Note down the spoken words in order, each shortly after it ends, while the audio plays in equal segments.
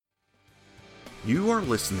You are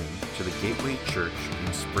listening to the Gateway Church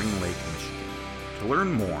in Spring Lake, Michigan. To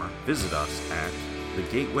learn more, visit us at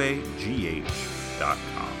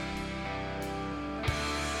thegatewaygh.com.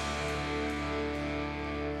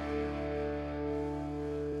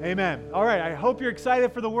 Amen. All right, I hope you're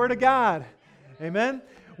excited for the Word of God. Amen.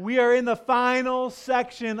 We are in the final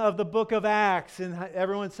section of the book of Acts, and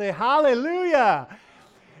everyone say hallelujah.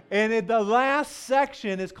 And the last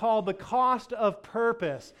section is called the cost of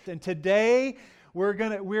purpose. And today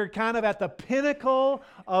we're kind of at the pinnacle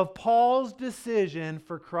of Paul's decision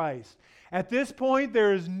for Christ. At this point,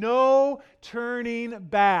 there is no turning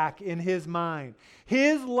back in his mind.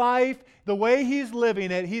 His life, the way he's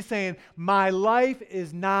living it, he's saying, my life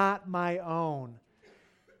is not my own.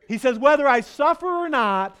 He says, whether I suffer or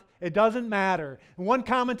not, it doesn't matter. One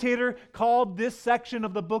commentator called this section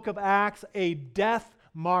of the book of Acts a death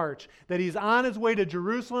march, that he's on his way to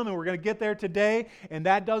Jerusalem, and we're going to get there today, and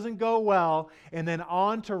that doesn't go well, and then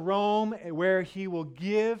on to Rome, where he will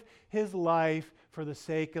give his life for the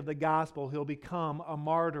sake of the gospel. He'll become a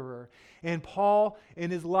martyr. And Paul,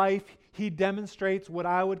 in his life, he demonstrates what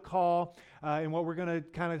I would call, and what we're going to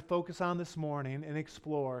kind of focus on this morning and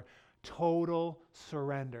explore, total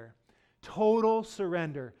surrender. Total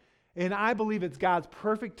surrender. And I believe it's God's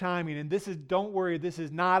perfect timing, and don't worry, this is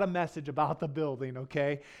not a message about the building,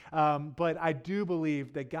 okay? But I do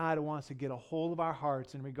believe that God wants to get a hold of our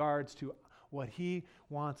hearts in regards to what He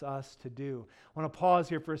wants us to do. I want to pause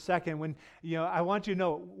here for a second. I want you to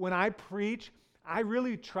know, when I preach, I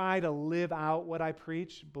really try to live out what I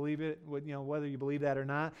preach, believe it, whether you believe that or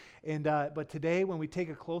not. But today, when we take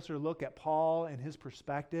a closer look at Paul and his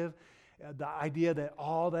perspective, the idea that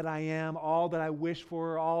all that I am, all that I wish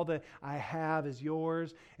for, all that I have is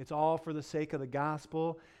yours. It's all for the sake of the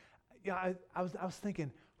gospel. I was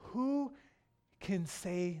thinking, who can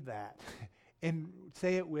say that and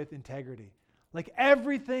say it with integrity? Like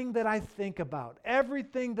everything that I think about,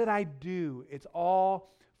 everything that I do, it's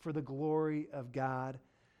all for the glory of God.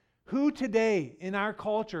 Who today in our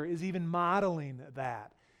culture is even modeling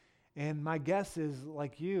that? And my guess is,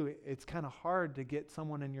 like you, it's kind of hard to get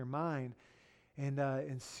someone in your mind. And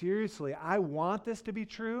seriously, I want this to be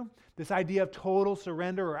true, this idea of total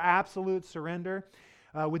surrender or absolute surrender,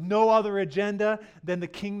 with no other agenda than the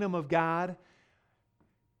kingdom of God.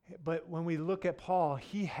 But when we look at Paul,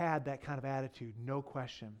 he had that kind of attitude, no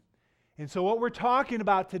question. And so what we're talking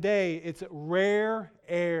about today, it's rare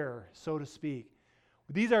air, so to speak.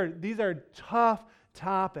 These are tough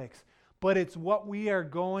topics. But it's what we are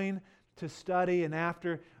going to study, and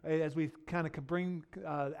after, as we kind of bring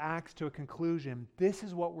Acts to a conclusion, this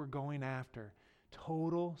is what we're going after.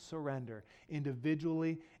 Total surrender,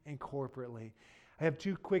 individually and corporately. I have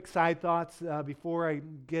two quick side thoughts before I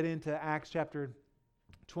get into Acts chapter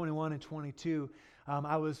 21 and 22.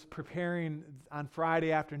 I was preparing on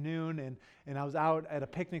Friday afternoon, and I was out at a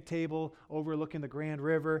picnic table overlooking the Grand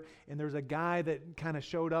River, and there's a guy that kind of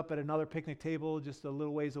showed up at another picnic table just a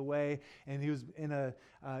little ways away, and he was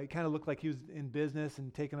it kind of looked like he was in business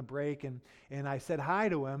and taking a break, and I said hi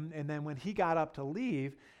to him, and then when he got up to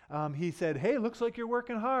leave, he said, "Hey, looks like you're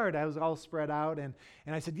working hard." I was all spread out, and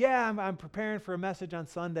I said, "Yeah, I'm preparing for a message on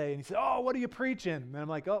Sunday," and he said, "Oh, what are you preaching?" And I'm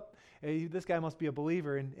like, "Oh, hey, this guy must be a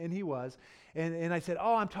believer," and he was. And I said,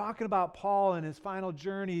 "Oh, I'm talking about Paul and his final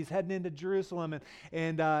journey. He's heading into Jerusalem,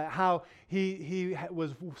 and how he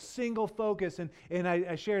was single focused." And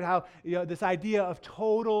I shared how this idea of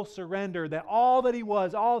total surrender, that all that he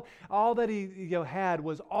was, all that he had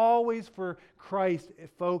was always for Christ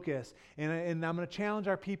focus. And I'm going to challenge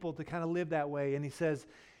our people to kind of live that way. And he says,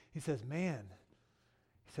 "Man,"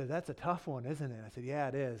 he said, "that's a tough one, isn't it?" I said, "Yeah,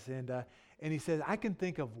 it is." And he said, "I can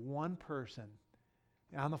think of one person."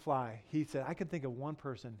 On the fly, he said, "I can think of one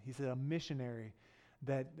person." He said, "A missionary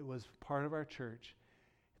that was part of our church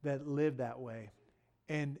that lived that way."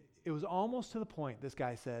 And it was almost to the point, this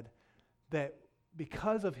guy said, that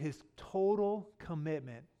because of his total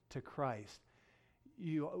commitment to Christ,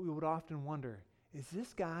 we would often wonder, is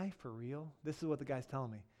this guy for real? This is what the guy's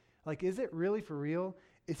telling me. Like, is it really for real?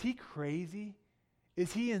 Is he crazy?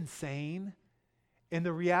 Is he insane? And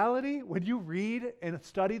the reality, when you read and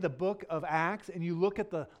study the book of Acts and you look at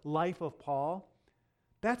the life of Paul,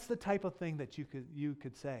 that's the type of thing that you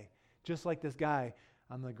could say. Just like this guy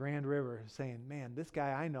on the Grand River saying, "Man, this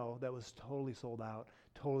guy I know that was totally sold out,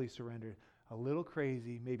 totally surrendered, a little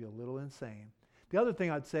crazy, maybe a little insane." The other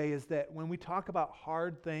thing I'd say is that when we talk about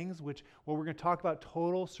hard things, what we're going to talk about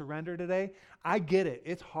total surrender today, I get it.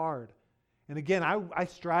 It's hard. And again, I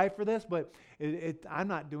strive for this, but I'm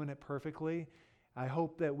not doing it perfectly. I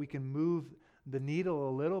hope that we can move the needle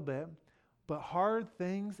a little bit, but hard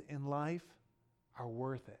things in life are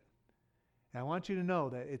worth it. And I want you to know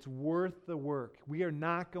that it's worth the work. We are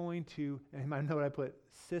not going to, and I know what I put,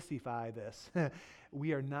 sissify this.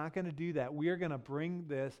 We are not going to do that. We are going to bring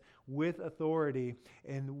this with authority,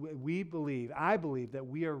 and I believe that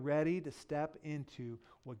we are ready to step into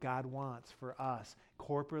what God wants for us,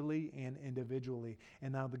 corporately and individually.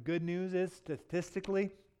 And now the good news is,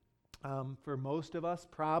 statistically, for most of us,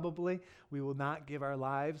 probably, we will not give our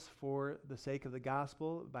lives for the sake of the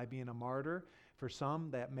gospel by being a martyr. For some,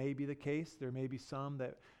 that may be the case. There may be some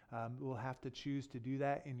that will have to choose to do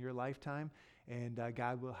that in your lifetime, and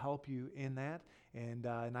God will help you in that. And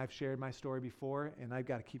I've shared my story before, and I've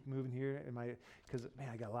got to keep moving here, because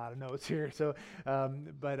I got a lot of notes here. So,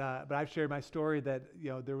 but I've shared my story that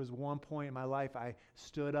there was one point in my life I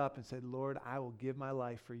stood up and said, "Lord, I will give my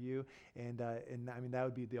life for you," and I mean that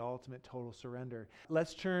would be the ultimate total surrender.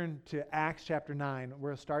 Let's turn to Acts chapter 9.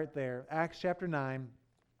 We'll start there. Acts chapter 9.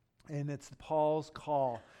 And it's Paul's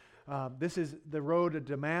call. This is the road to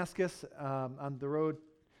Damascus, on the road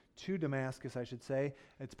to Damascus, I should say.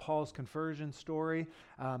 It's Paul's conversion story.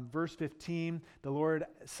 Verse 15, the Lord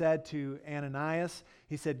said to Ananias,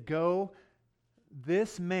 he said, "Go,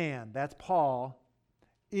 this man," that's Paul,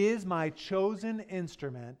 "is my chosen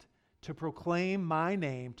instrument to proclaim my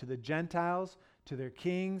name to the Gentiles, to their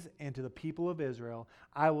kings, and to the people of Israel.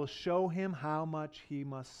 I will show him how much he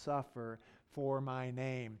must suffer for my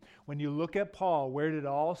name." When you look at Paul, where did it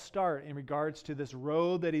all start in regards to this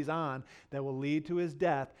road that he's on that will lead to his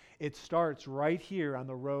death? It starts right here on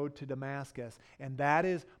the road to Damascus, and that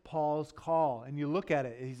is Paul's call. And you look at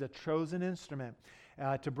it, he's a chosen instrument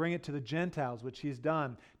to bring it to the Gentiles, which he's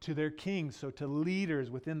done, to their kings, so to leaders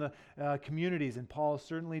within the communities, and Paul is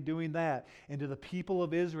certainly doing that, and to the people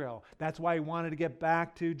of Israel. That's why he wanted to get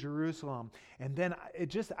back to Jerusalem. And then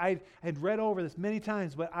I had read over this many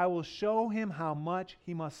times, but I will show him how much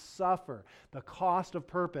he must suffer, the cost of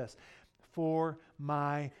purpose for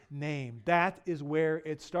my name. That is where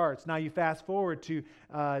it starts. Now you fast forward to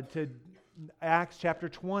Acts chapter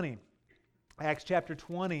 20. Acts chapter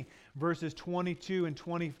 20, verses 22 and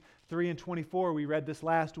 23 and 24. We read this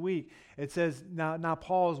last week. It says, now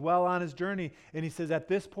Paul is well on his journey, and he says, "At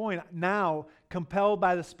this point, now, compelled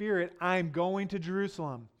by the Spirit, I'm going to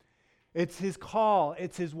Jerusalem." It's his call.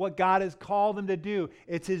 It's what God has called him to do.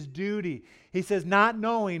 It's his duty. He says, "Not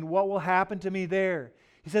knowing what will happen to me there."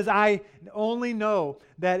 He says, "I only know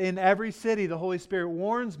that in every city the Holy Spirit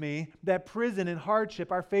warns me that prison and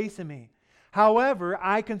hardship are facing me. However,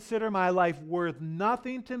 I consider my life worth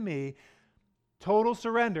nothing to me." Total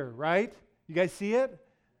surrender, right? You guys see it?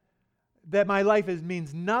 That my life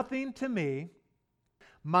means nothing to me.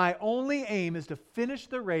 My only aim is to finish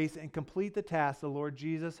the race and complete the task the Lord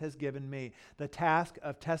Jesus has given me, the task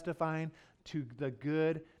of testifying to the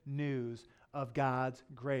good news of God's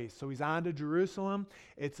grace. So he's on to Jerusalem.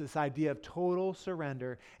 It's this idea of total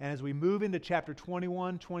surrender. And as we move into chapter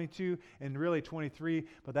 21, 22, and really 23,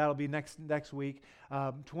 but that'll be next week,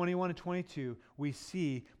 21 and 22, we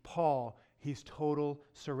see Paul, he's total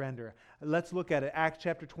surrender. Let's look at it. Acts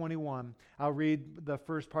chapter 21. I'll read the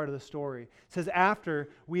first part of the story. It says, "After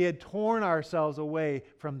we had torn ourselves away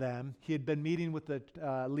from them," he had been meeting with the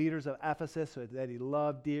leaders of Ephesus that he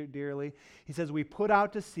loved dearly. He says, "We put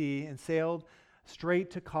out to sea and sailed straight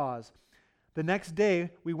to Cos. The next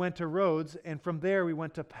day we went to Rhodes, and from there we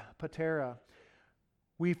went to Patara.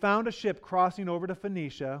 We found a ship crossing over to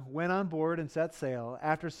Phoenicia, went on board and set sail.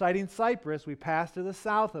 After sighting Cyprus, we passed to the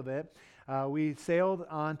south of it. We sailed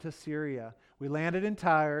on to Syria. We landed in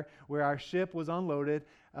Tyre, where our ship was unloaded,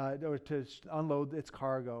 or to unload its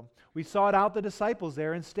cargo. We sought out the disciples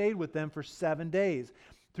there and stayed with them for 7 days.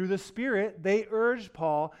 Through the Spirit, they urged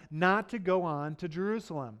Paul not to go on to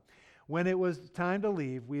Jerusalem. When it was time to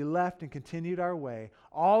leave, we left and continued our way.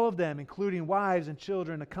 All of them, including wives and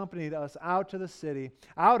children, accompanied us out of the city,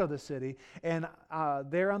 and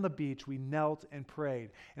there on the beach we knelt and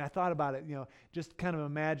prayed." And I thought about it, just kind of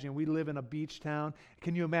imagine, we live in a beach town.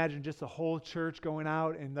 Can you imagine just the whole church going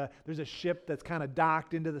out, and there's a ship that's kind of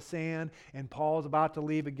docked into the sand, and Paul's about to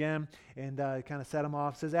leave again, and kind of set him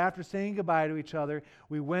off. It says, "After saying goodbye to each other,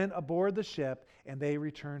 we went aboard the ship, and they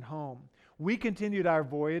returned home. We continued our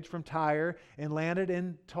voyage from Tyre and landed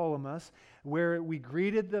in Ptolemais, where we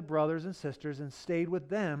greeted the brothers and sisters and stayed with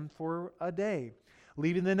them for a day.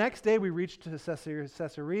 Leaving the next day, we reached to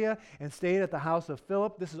Caesarea and stayed at the house of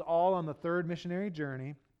Philip." This is all on the third missionary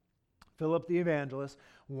journey. Philip the evangelist,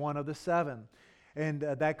 one of the 7. And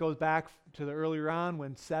that goes back to the earlier on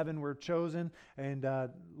when 7 were chosen. And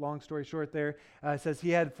long story short there, it says he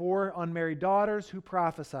had 4 unmarried daughters who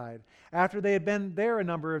prophesied. After they had been there a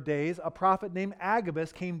number of days, a prophet named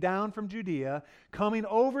Agabus came down from Judea. Coming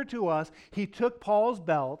over to us, he took Paul's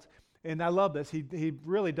belt and I love this, he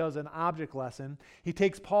really does an object lesson. He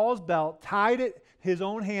takes Paul's belt, tied it, his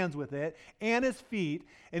own hands with it, and his feet,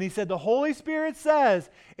 and he said, the Holy Spirit says,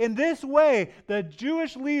 in this way, the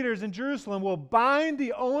Jewish leaders in Jerusalem will bind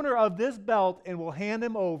the owner of this belt and will hand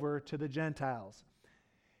him over to the Gentiles.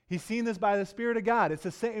 He's seen this by the Spirit of God. It's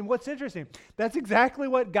the same. And what's interesting, that's exactly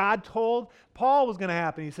what God told Paul was going to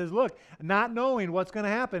happen. He says, look, not knowing what's going to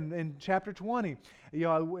happen in chapter 20,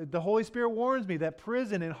 the Holy Spirit warns me that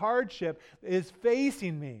prison and hardship is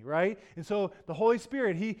facing me, right? And so the Holy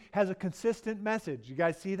Spirit, he has a consistent message. You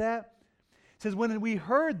guys see that? It says, when we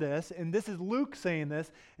heard this, and this is Luke saying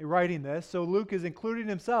this, writing this, so Luke is including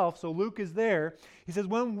himself, so Luke is there. He says,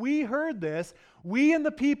 when we heard this, we and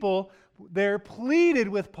the people there pleaded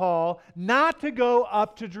with Paul not to go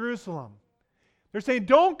up to Jerusalem. They're saying,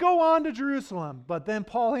 don't go on to Jerusalem. But then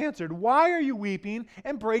Paul answered, why are you weeping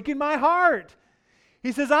and breaking my heart?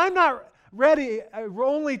 He says, I'm not ready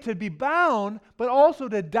only to be bound, but also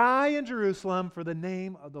to die in Jerusalem for the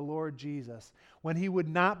name of the Lord Jesus. When he would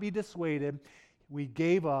not be dissuaded, we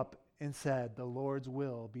gave up and said, the Lord's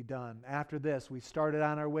will be done. After this, we started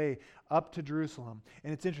on our way up to Jerusalem.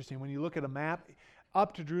 And it's interesting, when you look at a map,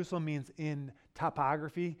 up to Jerusalem means in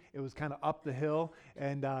topography, it was kind of up the hill,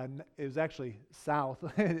 and it was actually south.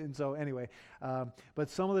 And so anyway, but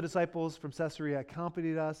some of the disciples from Caesarea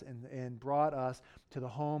accompanied us and brought us to the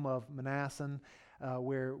home of Manasseh,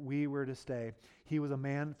 where we were to stay. He was a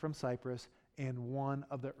man from Cyprus and one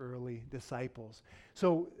of the early disciples.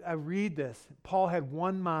 So I read this. Paul had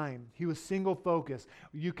one mind. He was single focused.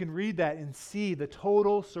 You can read that and see the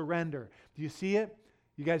total surrender. Do you see it?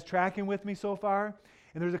 You guys tracking with me so far?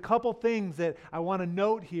 And there's a couple things that I want to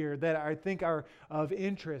note here that I think are of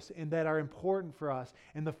interest and that are important for us.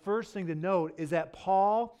 And the first thing to note is that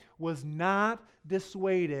Paul was not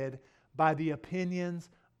dissuaded by the opinions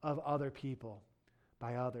of other people,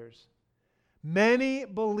 by others. Many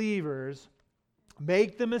believers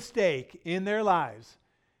make the mistake in their lives,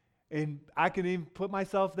 and I can even put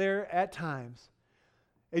myself there at times,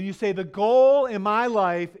 and you say, the goal in my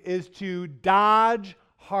life is to dodge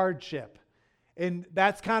hardship. And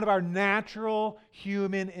that's kind of our natural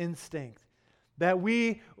human instinct, that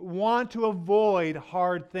we want to avoid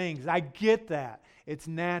hard things. I get that. It's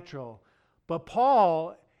natural. But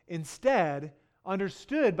Paul instead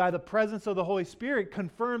understood by the presence of the Holy Spirit,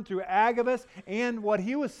 confirmed through Agabus and what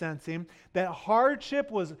he was sensing, that hardship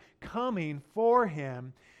was coming for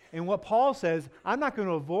him. And what Paul says, I'm not going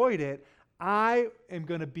to avoid it. I am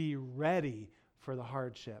going to be ready for the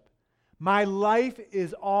hardship. My life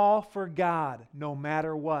is all for God, no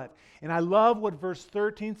matter what. And I love what verse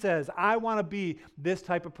 13 says. I want to be this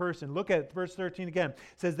type of person. Look at verse 13 again. It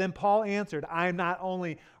says, then Paul answered, I am not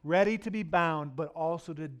only ready to be bound, but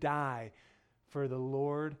also to die for the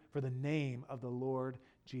Lord, for the name of the Lord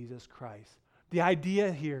Jesus Christ. The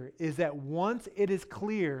idea here is that once it is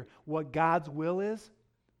clear what God's will is,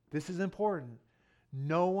 this is important,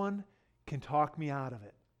 no one can talk me out of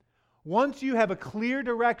it. Once you have a clear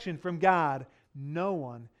direction from God, no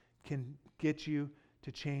one can get you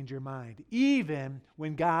to change your mind, even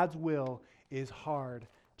when God's will is hard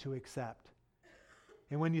to accept.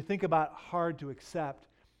 And when you think about hard to accept,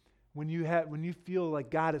 when you feel like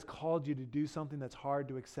God has called you to do something that's hard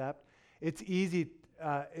to accept, it's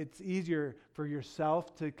easier for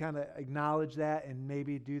yourself to kind of acknowledge that and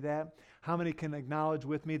maybe do that. How many can acknowledge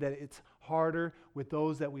with me that it's harder with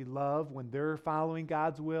those that we love when they're following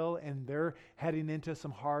God's will and they're heading into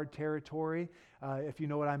some hard territory? If you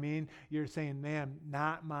know what I mean, you're saying, man,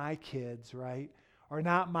 not my kids, right? Or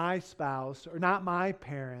not my spouse, or not my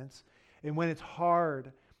parents. And when it's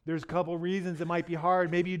hard, there's a couple reasons it might be hard.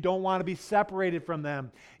 Maybe you don't want to be separated from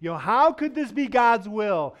them. How could this be God's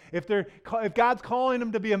will if God's calling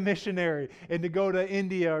them to be a missionary and to go to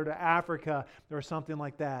India or to Africa or something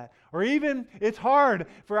like that? Or even it's hard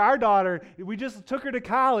for our daughter. We just took her to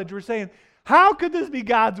college. We're saying, how could this be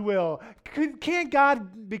God's will? Can't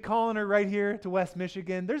God be calling her right here to West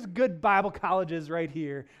Michigan? There's good Bible colleges right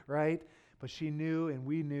here, right? But she knew and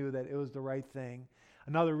we knew that it was the right thing.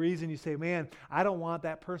 Another reason you say, man, I don't want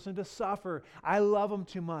that person to suffer. I love them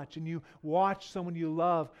too much. And you watch someone you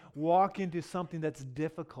love walk into something that's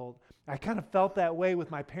difficult. I kind of felt that way with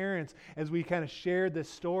my parents as we kind of shared this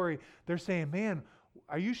story. They're saying, man,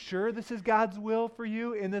 are you sure this is God's will for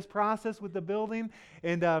you in this process with the building?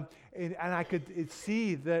 And I could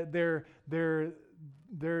see that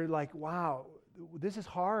they're like, wow, this is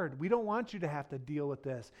hard. We don't want you to have to deal with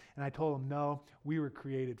this. And I told them, no, we were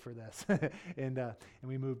created for this. and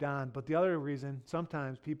we moved on. But the other reason,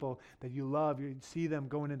 sometimes people that you love, you see them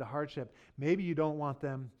going into hardship. Maybe you don't want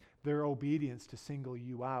their obedience to single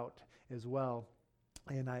you out as well.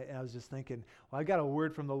 And I was just thinking, well, I got a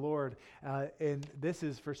word from the Lord, and this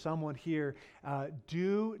is for someone here.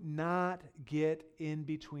 Do not get in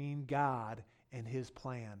between God and His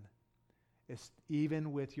plan. It's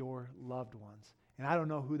even with your loved ones. And I don't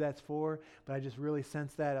know who that's for, but I just really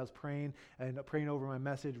sensed that. I was praying over my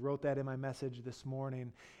message, wrote that in my message this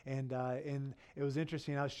morning. And it was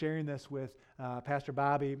interesting. I was sharing this with Pastor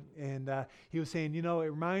Bobby, and he was saying, it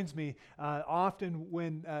reminds me often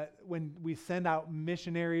when we send out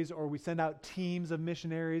missionaries or we send out teams of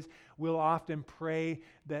missionaries, we'll often pray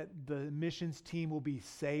that the missions team will be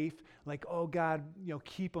safe. Like, oh God,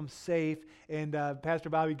 keep them safe. And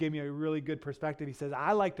Pastor Bobby gave me a really good perspective. He says,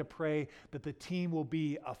 I like to pray that the team will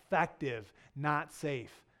be effective, not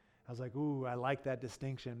safe. I was like, ooh, I like that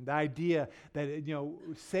distinction. The idea that,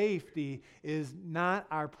 safety is not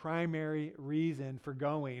our primary reason for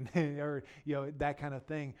going or, that kind of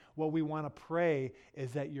thing. What we want to pray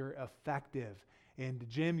is that you're effective. And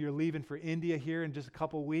Jim, you're leaving for India here in just a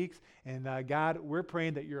couple weeks. And God, we're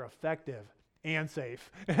praying that you're effective and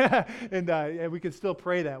safe. and we can still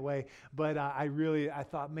pray that way. But I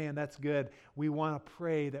thought, man, that's good. We want to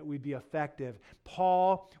pray that we be effective.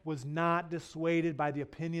 Paul was not dissuaded by the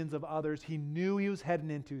opinions of others. He knew he was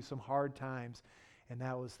heading into some hard times. And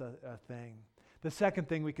that was the thing. The second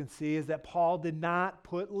thing we can see is that Paul did not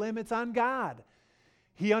put limits on God.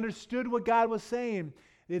 He understood what God was saying.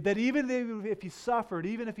 That even if he suffered,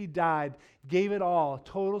 even if he died, gave it all,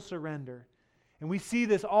 total surrender. And we see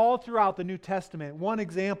this all throughout the New Testament. One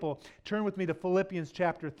example, turn with me to Philippians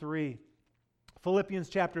chapter 3. Philippians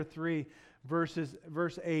chapter 3, verse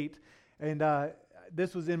 8. And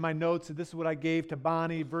this was in my notes. This is what I gave to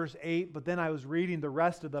Bonnie, verse 8. But then I was reading the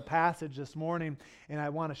rest of the passage this morning, and I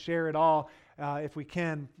want to share it all if we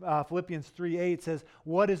can. Philippians 3:8 says,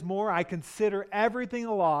 "What is more, I consider everything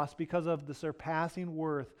a loss because of the surpassing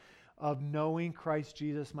worth of knowing Christ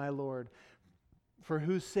Jesus my Lord, for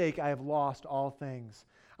whose sake I have lost all things.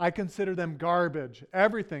 I consider them garbage,"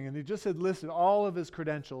 everything. And he just had listed all of his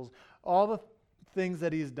credentials, all the things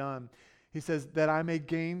that he's done. He says, "that I may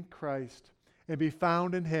gain Christ and be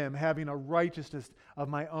found in Him, having a righteousness of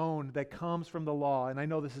my own that comes from the law." And I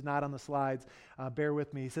know this is not on the slides. Bear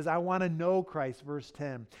with me. He says, "I want to know Christ," verse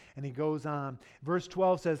 10. And he goes on. Verse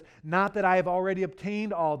 12 says, "Not that I have already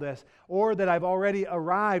obtained all this, or that I've already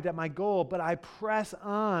arrived at my goal, but I press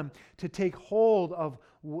on to take hold of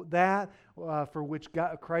that for which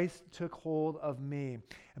Christ took hold of me.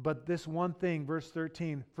 But this one thing," verse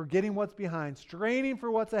 13, "forgetting what's behind, straining for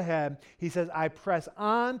what's ahead," he says, "I press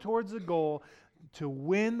on towards the goal to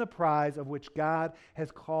win the prize of which God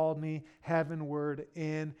has called me heavenward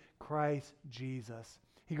in Christ Jesus."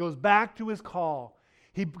 He goes back to his call.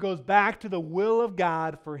 He goes back to the will of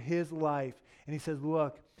God for his life. And he says,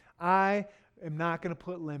 look, I am not going to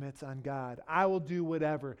put limits on God. I will do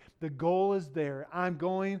whatever. The goal is there. I'm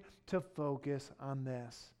going to focus on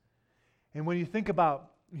this. And when you think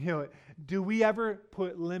about, do we ever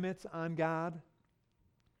put limits on God?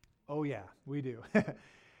 Oh yeah, we do.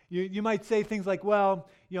 You might say things like, well,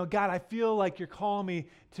 God, I feel like you're calling me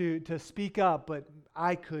to speak up, but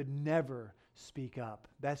I could never speak up.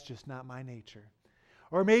 That's just not my nature.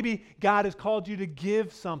 Or maybe God has called you to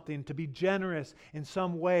give something, to be generous in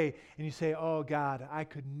some way, and you say, oh God, I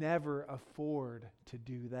could never afford to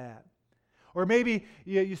do that. Or maybe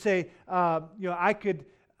you say, I could,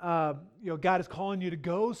 God is calling you to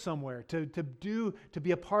go somewhere, to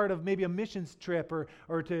be a part of maybe a missions trip,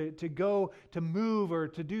 or to go, to move, or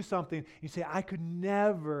to do something. You say, I could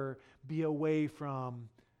never be away from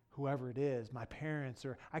whoever it is, my parents,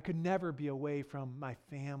 or I could never be away from my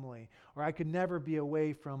family, or I could never be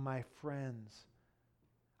away from my friends.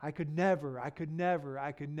 I could never.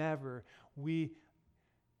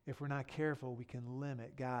 If we're not careful, we can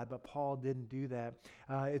limit God, but Paul didn't do that.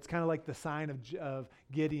 It's kind of like the sign of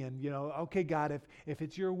Gideon. Okay, God, if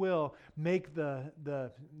it's your will, make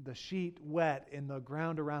the sheet wet and the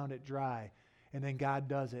ground around it dry. And then God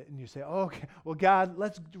does it. And you say, okay, well, God,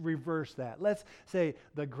 let's reverse that. Let's say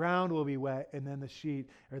the ground will be wet and then the sheet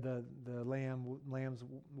or the lamb's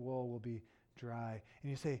wool will be dry. And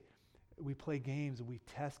you say, we play games and we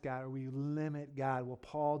test God or we limit God. Well,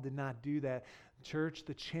 Paul did not do that. Church,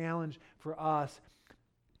 the challenge for us,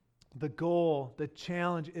 the goal, the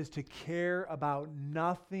challenge is to care about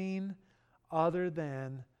nothing other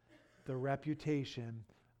than the reputation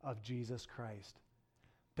of Jesus Christ.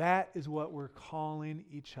 That is what we're calling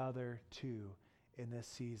each other to in this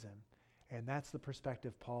season. And that's the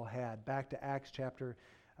perspective Paul had. Back to Acts chapter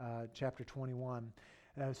 21.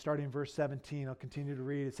 Starting in verse 17, I'll continue to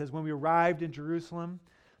read. It says, when we arrived in Jerusalem,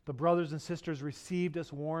 The brothers and sisters received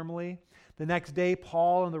us warmly. The next day,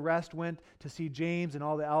 Paul and the rest went to see James, and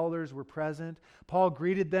all the elders were present. Paul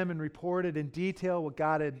greeted them and reported in detail what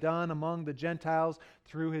God had done among the Gentiles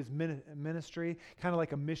through his ministry, kind of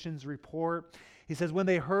like a missions report. He says, when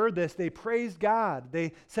they heard this, they praised God.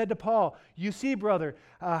 They said to Paul, "You see, brother,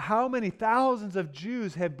 how many thousands of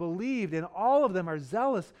Jews have believed, and all of them are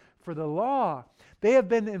zealous for the law. They have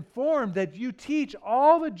been informed that you teach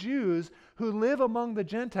all the Jews who live among the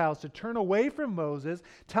Gentiles to turn away from Moses,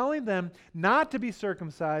 telling them not to be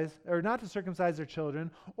circumcised, or not to circumcise their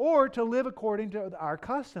children, or to live according to our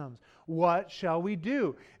customs. What shall we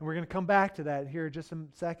do?" And we're going to come back to that here in just a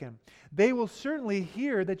second. "They will certainly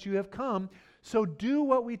hear that you have come, so do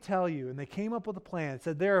what we tell you." And they came up with a plan. It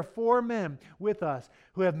said, "There are 4 men with us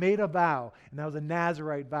who have made a vow." And that was a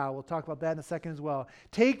Nazirite vow. We'll talk about that in a second as well.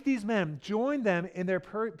 "Take these men, join them in their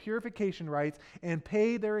purification rites, and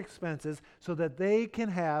pay their expenses so that they can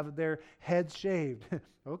have their heads shaved."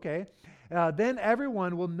 Okay. "Then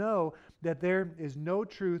everyone will know that there is no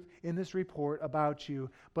truth in this report about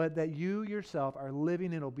you, but that you yourself are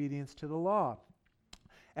living in obedience to the law.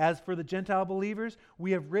 As for the Gentile believers,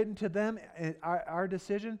 we have written to them our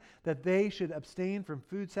decision that they should abstain from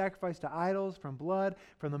food sacrificed to idols, from blood,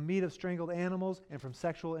 from the meat of strangled animals, and from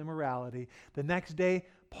sexual immorality." The next day,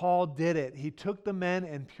 Paul did it. He took the men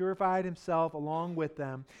and purified himself along with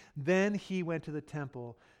them. Then he went to the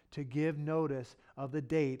temple to give notice of the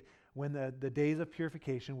date when the days of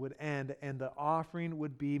purification would end and the offering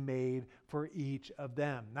would be made for each of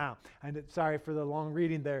them. Now, I'm sorry for the long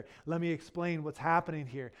reading there. Let me explain what's happening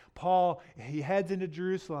here. Paul, he heads into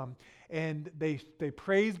Jerusalem, and they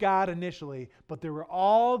praise God initially, but there were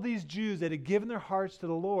all these Jews that had given their hearts to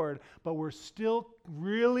the Lord, but were still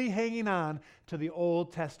really hanging on to the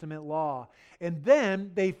Old Testament law. And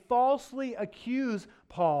then they falsely accuse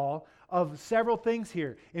Paul of several things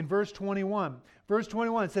here in verse 21. Verse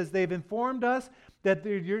 21 says, "They've informed us that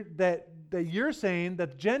you're saying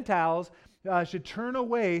that the Gentiles should turn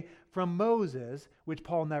away from Moses," which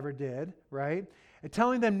Paul never did, right? And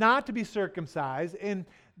telling them not to be circumcised, and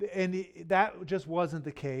that just wasn't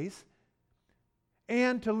the case.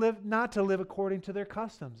 And not to live according to their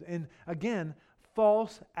customs. And again,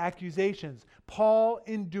 false accusations. Paul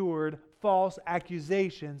endured false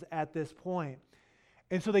accusations at this point.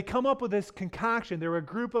 And so they come up with this concoction. There were a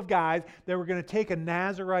group of guys that were going to take a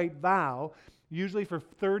Nazirite vow, usually for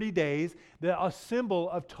 30 days, a symbol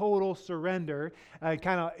of total surrender,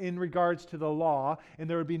 kind of in regards to the law. And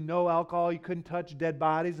there would be no alcohol. You couldn't touch dead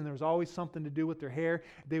bodies, and there was always something to do with their hair.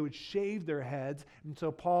 They would shave their heads, and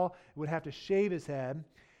so Paul would have to shave his head.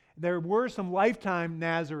 There were some lifetime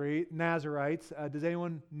Nazirites. Does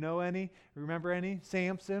anyone know any? Remember any?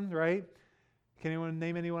 Samson, right? Can anyone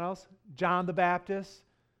name anyone else? John the Baptist,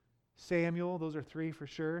 Samuel, those are 3 for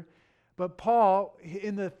sure. But Paul,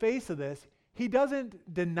 in the face of this, he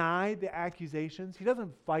doesn't deny the accusations. He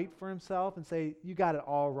doesn't fight for himself and say, "You got it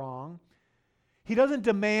all wrong." He doesn't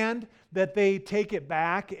demand that they take it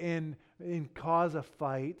back and cause a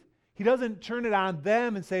fight. He doesn't turn it on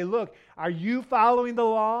them and say, "Look, are you following the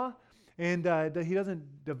law?" And he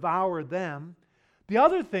doesn't devour them. The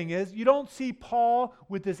other thing is, you don't see Paul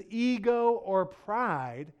with this ego or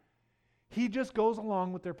pride. He just goes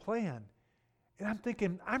along with their plan. And I'm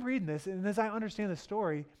thinking, I'm reading this, and as I understand the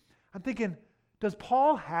story, I'm thinking, does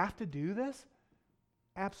Paul have to do this?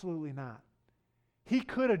 Absolutely not. He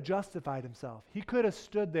could have justified himself. He could have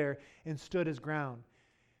stood there and stood his ground.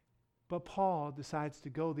 But Paul decides to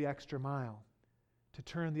go the extra mile, to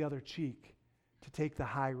turn the other cheek, to take the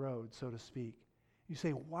high road, so to speak. You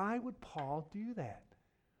say, why would Paul do that?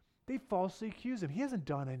 They falsely accuse him. He hasn't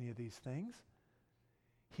done any of these things.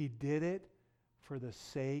 He did it for the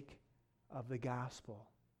sake of the gospel.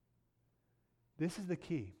 This is the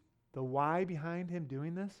key. The why behind him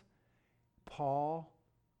doing this, Paul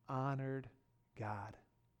honored God.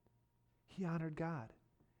 He honored God.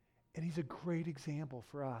 And he's a great example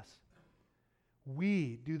for us.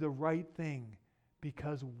 We do the right thing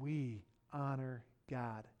because we honor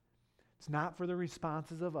God. It's not for the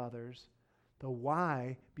responses of others. The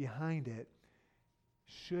why behind it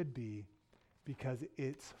should be because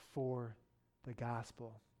it's for the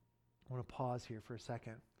gospel. I want to pause here for a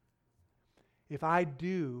second. If I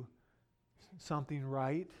do something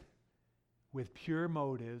right with pure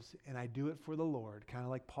motives and I do it for the Lord, kind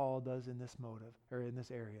of like Paul does in this motive or in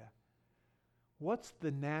this area, what's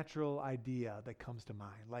the natural idea that comes to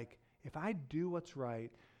mind? Like, if I do what's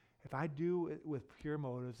right, if I do it with pure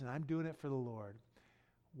motives and I'm doing it for the Lord,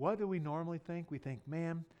 what do we normally think? We think,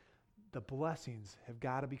 man, the blessings have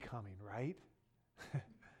got to be coming, right?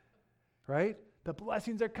 Right? The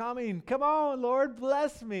blessings are coming. Come on, Lord,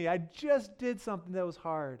 bless me. I just did something that was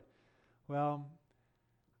hard. Well,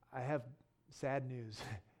 I have sad news.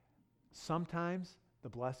 Sometimes the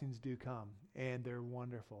blessings do come, and they're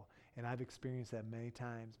wonderful. And I've experienced that many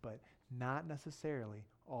times, but not necessarily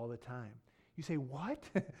all the time. You say, what?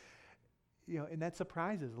 And that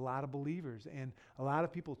surprises a lot of believers. And a lot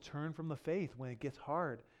of people turn from the faith when it gets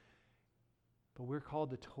hard. But we're called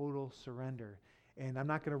to total surrender. And I'm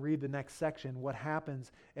not going to read the next section. What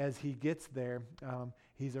happens as he gets there?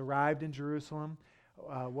 He's arrived in Jerusalem.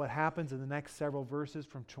 What happens in the next several verses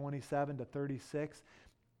from 27 to 36?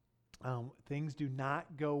 Things do not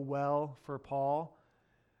go well for Paul.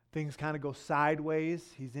 Things kind of go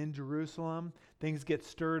sideways. He's in Jerusalem. Things get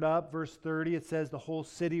stirred up. Verse 30, it says the whole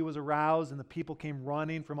city was aroused and the people came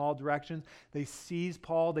running from all directions. They seized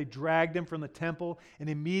Paul. They dragged him from the temple, and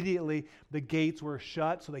immediately the gates were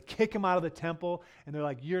shut. So they kick him out of the temple, and they're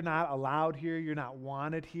like, you're not allowed here. You're not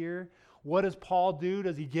wanted here. What does Paul do?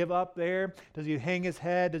 Does he give up there? Does he hang his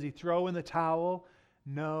head? Does he throw in the towel?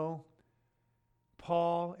 No.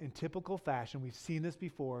 Paul, in typical fashion, we've seen this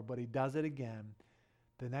before, but he does it again.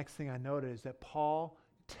 The next thing I noted is that Paul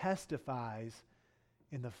testifies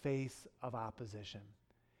in the face of opposition.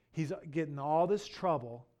 He's getting all this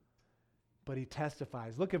trouble, but he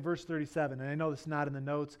testifies. Look at verse 37, and I know this is not in the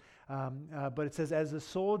notes, but it says, as the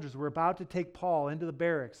soldiers were about to take Paul into the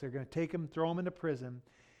barracks, they're going to take him, throw him into prison,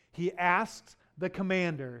 he asks the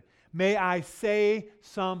commander, may I say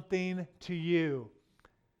something to you?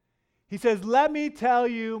 He says, let me tell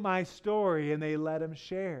you my story, and they let him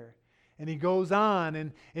share. And he goes on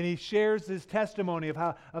and he shares his testimony of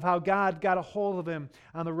how God got a hold of him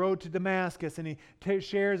on the road to Damascus. And he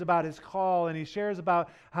shares about his call, and he shares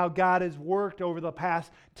about how God has worked over the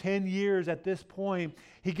past 10 years at this point.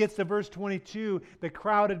 He gets to verse 22. The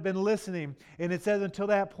crowd had been listening. And it says until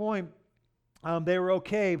that point, they were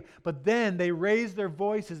okay. But then they raised their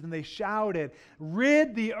voices and they shouted,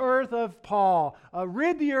 rid the earth of Paul.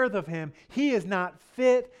 Rid the earth of him. He is not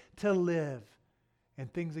fit to live.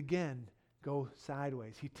 And things again go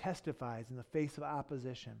sideways. He testifies in the face of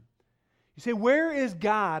opposition. You say, where is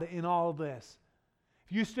God in all of this?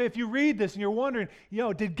 If you read this and you're wondering,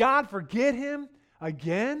 did God forget him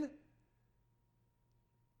again?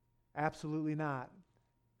 Absolutely not.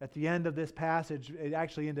 At the end of this passage,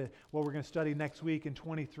 actually into what we're going to study next week in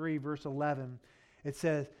 23, verse 11, it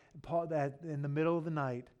says Paul, that in the middle of the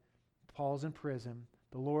night, Paul's in prison.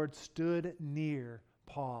 The Lord stood near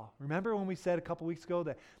Paul. Remember when we said a couple weeks ago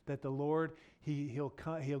that the Lord, He'll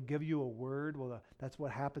give you a word? Well, that's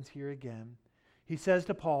what happens here again. He says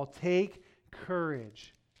to Paul, take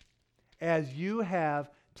courage. As you have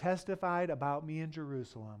testified about me in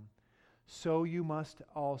Jerusalem, so you must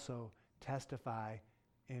also testify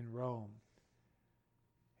in Rome.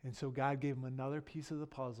 And so God gave him another piece of the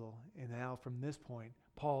puzzle, and now from this point,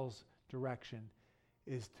 Paul's direction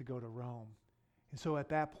is to go to Rome. And so at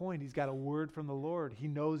that point, he's got a word from the Lord. He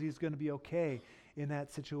knows he's going to be okay in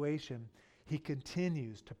that situation. He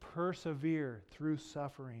continues to persevere through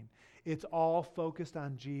suffering. It's all focused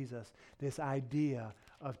on Jesus, this idea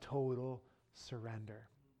of total surrender.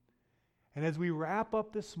 And as we wrap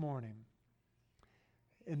up this morning,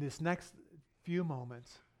 in this next few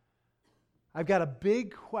moments, I've got a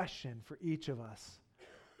big question for each of us.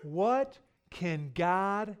 What can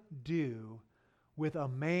God do with a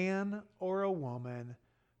man or a woman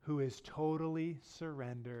who is totally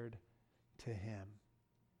surrendered to Him?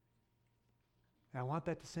 And I want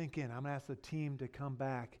that to sink in. I'm going to ask the team to come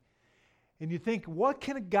back. And you think, what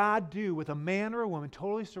can God do with a man or a woman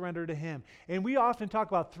totally surrendered to Him? And we often talk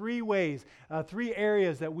about three ways, three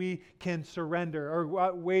areas that we can surrender,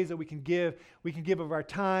 or ways that we can give. We can give of our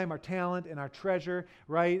time, our talent, and our treasure,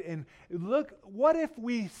 right? And look, what if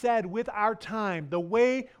we said with our time, the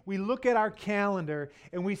way we look at our calendar,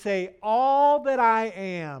 and we say, all that I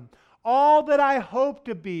am, all that I hope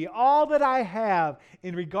to be, all that I have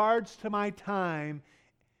in regards to my time,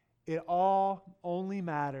 it all only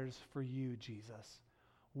matters for you, Jesus.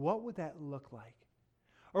 What would that look like?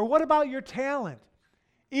 Or what about your talent?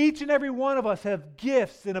 Each and every one of us have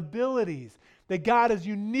gifts and abilities that God has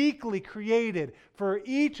uniquely created for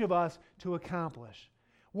each of us to accomplish.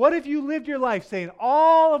 What if you lived your life saying,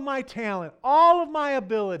 all of my talent, all of my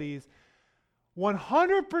abilities,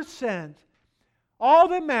 100%, all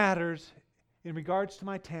that matters in regards to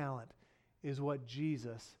my talent is what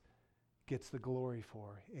Jesus gets the glory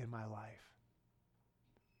for in my life?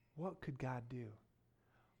 What could God do?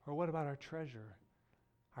 Or what about our treasure,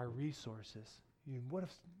 our resources? What if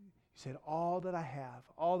you said, all that I have,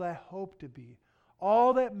 all that I hope to be,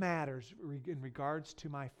 all that matters in regards to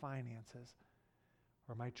my finances?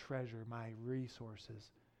 or my treasure, my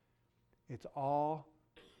resources. It's all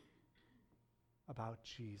about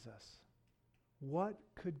Jesus. What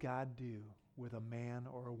could God do with a man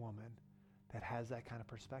or a woman that has that kind of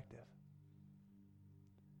perspective?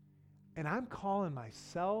 And I'm calling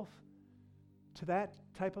myself to that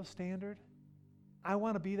type of standard. I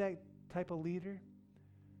want to be that type of leader.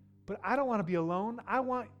 But I don't want to be alone. I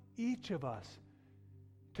want each of us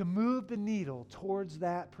to move the needle towards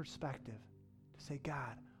that perspective. To say,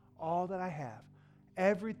 God, all that I have,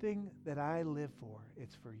 everything that I live for,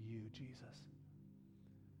 it's for you, Jesus.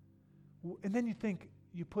 And then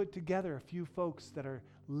you put together a few folks that are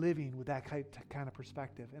living with that kind of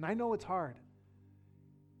perspective. And I know it's hard.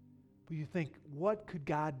 But you think, what could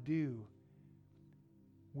God do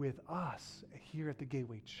with us here at the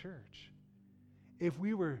Gateway Church if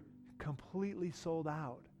we were completely sold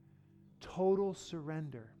out, total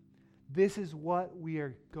surrender? This is what we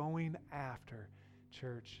are going after,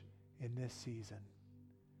 church, in this season.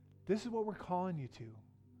 This is what we're calling you to.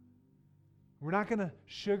 We're not going to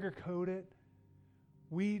sugarcoat it.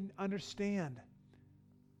 We understand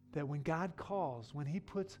that when God calls, when He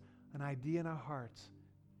puts an idea in our hearts,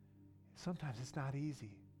 sometimes it's not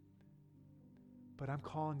easy. But I'm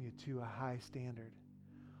calling you to a high standard.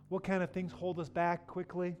 What kind of things hold us back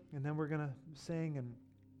quickly? And then we're going to sing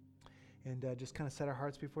and just kind of set our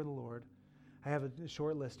hearts before the Lord. I have a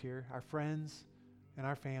short list here. Our friends and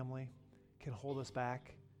our family can hold us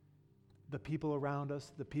back. The people around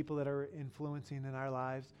us, the people that are influencing in our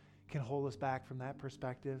lives can hold us back from that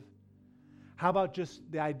perspective. How about just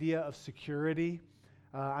the idea of security?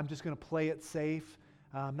 I'm just going to play it safe.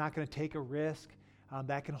 I'm not going to take a risk.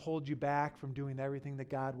 That can hold you back from doing everything that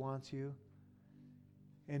God wants you.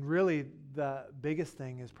 And really, the biggest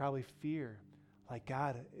thing is probably fear. Like,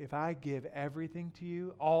 God, if I give everything to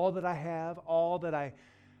you, all that I have, all that I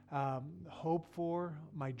hope for,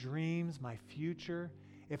 my dreams, my future,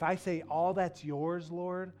 if I say all that's yours,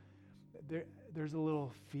 Lord, there's a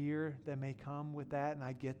little fear that may come with that, and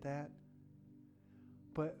I get that.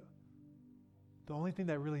 But the only thing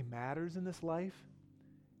that really matters in this life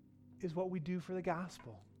is what we do for the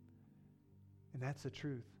gospel. And that's the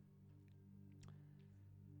truth.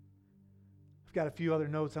 I've got a few other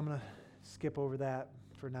notes. I'm going to skip over that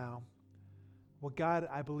for now. What God,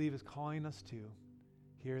 I believe, is calling us to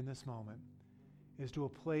here in this moment is to a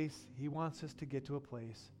place, He wants us to get to a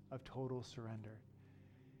place of total surrender.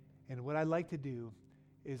 And what I'd like to do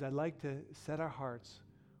is I'd like to set our hearts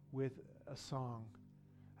with a song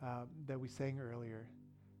that we sang earlier,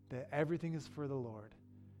 that everything is for the Lord.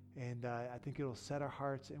 And I think it'll set our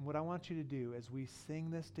hearts. And what I want you to do as we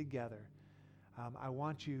sing this together, I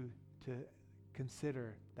want you to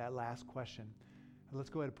consider that last question. Let's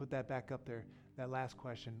go ahead and put that back up there, that last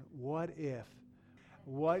question. What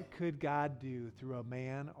could God do through a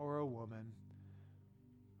man or a woman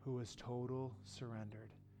who is total surrendered?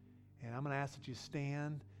 And I'm going to ask that you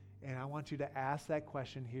stand, and I want you to ask that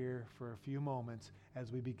question here for a few moments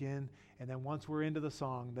as we begin. And then once we're into the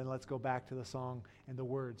song, then let's go back to the song and the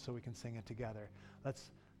words so we can sing it together.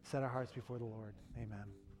 Let's set our hearts before the Lord. Amen.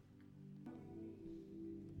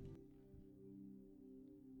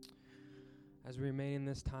 As we remain in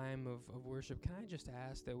this time of worship, can I just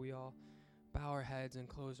ask that we all bow our heads and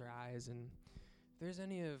close our eyes? And if there's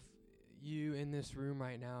any of you in this room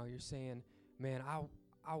right now, you're saying, man,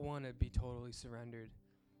 I want to be totally surrendered.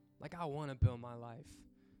 Like, I want to build my life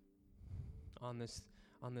on this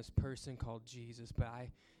person called Jesus, but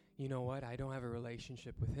you know what? I don't have a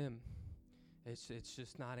relationship with Him. It's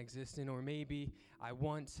just not existing. Or maybe I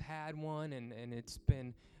once had one, and it's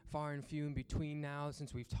been far and few in between now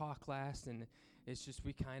since we've talked last, and it's just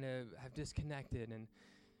we kind of have disconnected.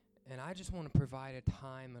 And I just want to provide a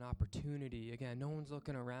time, an opportunity. Again, no one's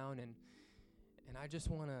looking around, and I just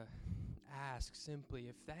want to ask simply,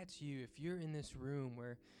 if that's you, if you're in this room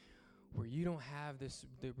where you don't have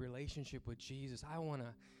the relationship with Jesus, I want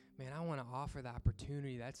to offer the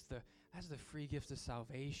opportunity. That's the free gift of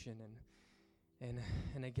salvation.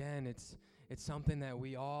 And again, it's something that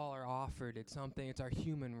we all are offered. It's our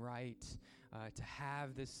human right to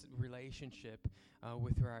have this relationship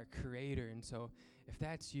with our Creator. And so if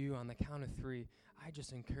that's you, on the count of 3, I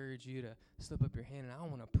just encourage you to slip up your hand, and I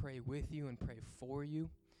want to pray with you and pray for you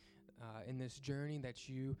in this journey that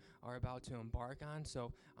you are about to embark on.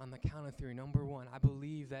 So on the count of 3, number 1, I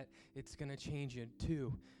believe that it's going to change you.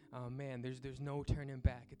 2, man, there's no turning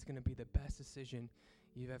back. It's going to be the best decision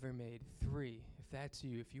you've ever made. 3, if that's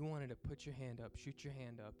you, if you wanted to put your hand up, shoot your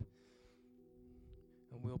hand up,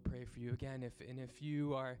 and we'll pray for you. Again, if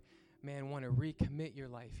you are, man, want to recommit your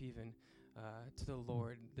life even to the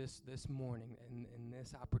Lord this morning and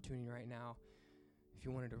this opportunity right now, if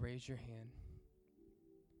you wanted to raise your hand,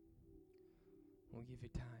 we'll give you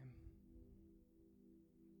time.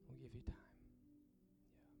 We'll give you time.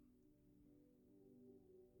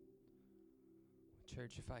 Yeah.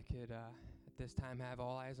 Church, if I could at this time have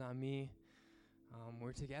all eyes on me,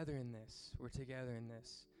 we're together in this. We're together in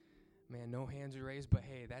this. Man, no hands are raised, but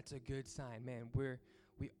hey, that's a good sign. Man,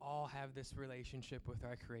 we all have this relationship with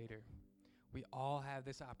our Creator. We all have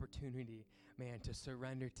this opportunity, man, to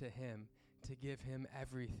surrender to Him, to give Him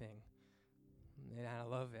everything. And I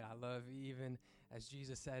love it. I love, even as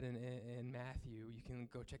Jesus said in Matthew, you can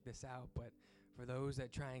go check this out, but for those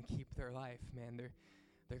that try and keep their life, man,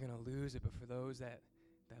 they're going to lose it. But for those that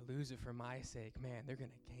lose it for my sake, man, they're going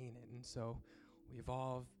to gain it. And so we've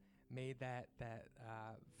all made that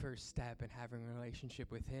first step in having a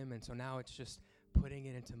relationship with Him. And so now it's just putting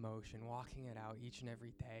it into motion, walking it out each and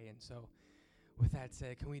every day. And so with that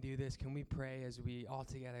said, can we do this? Can we pray as we all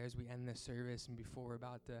together, as we end this service and before we're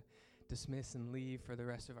about to dismiss and leave for the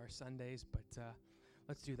rest of our Sundays? But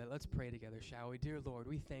let's do that. Let's pray together, shall we? Dear Lord,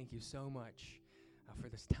 we thank you so much for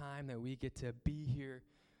this time that we get to be here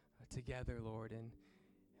together, Lord. And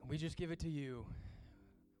we just give it to you.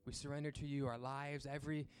 We surrender to you our lives,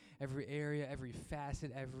 every area, every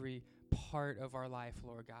facet, every part of our life,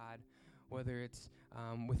 Lord God, whether it's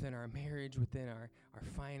within our marriage, within our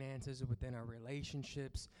finances, within our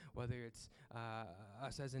relationships, whether it's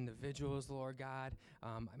us as individuals, Lord God.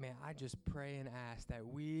 I just pray and ask that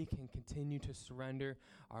we can continue to surrender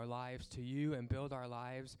our lives to you and build our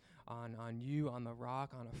lives on you, on the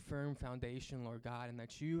rock, on a firm foundation, Lord God, and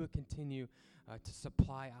that you would continue to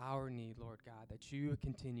supply our need, Lord God, that you would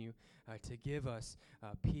continue to give us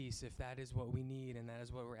peace if that is what we need, and that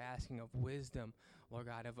is what we're asking, of wisdom, Lord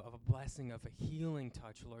God, of a blessing, of a healing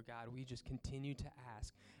touch, Lord God. We just continue to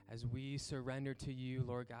ask as we surrender to you,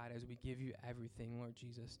 Lord God, as we give you everything, Lord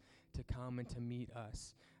Jesus, to come and to meet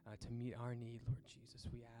us, to meet our need, Lord Jesus.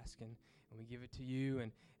 We ask and we give it to you,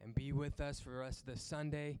 and be with us for the rest of the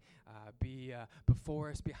Sunday, be before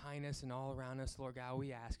us, behind us, and all around us, Lord God.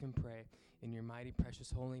 We ask and pray in your mighty, precious,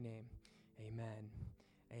 holy name. Amen.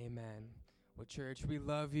 Amen. Well, church, we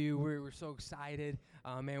love you. We're so excited.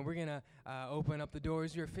 Man, we're going to open up the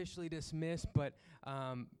doors. You're officially dismissed, but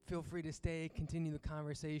feel free to stay, continue the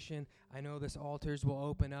conversation. I know this altars will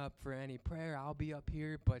open up for any prayer. I'll be up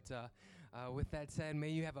here, but with that said, may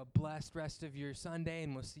you have a blessed rest of your Sunday,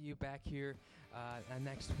 and we'll see you back here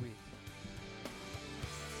next week.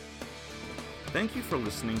 Thank you for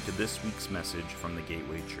listening to this week's message from the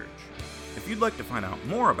Gateway Church. If you'd like to find out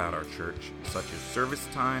more about our church, such as service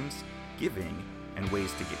times, giving, and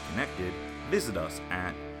ways to get connected, visit us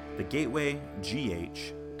at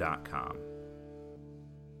thegatewaygh.com.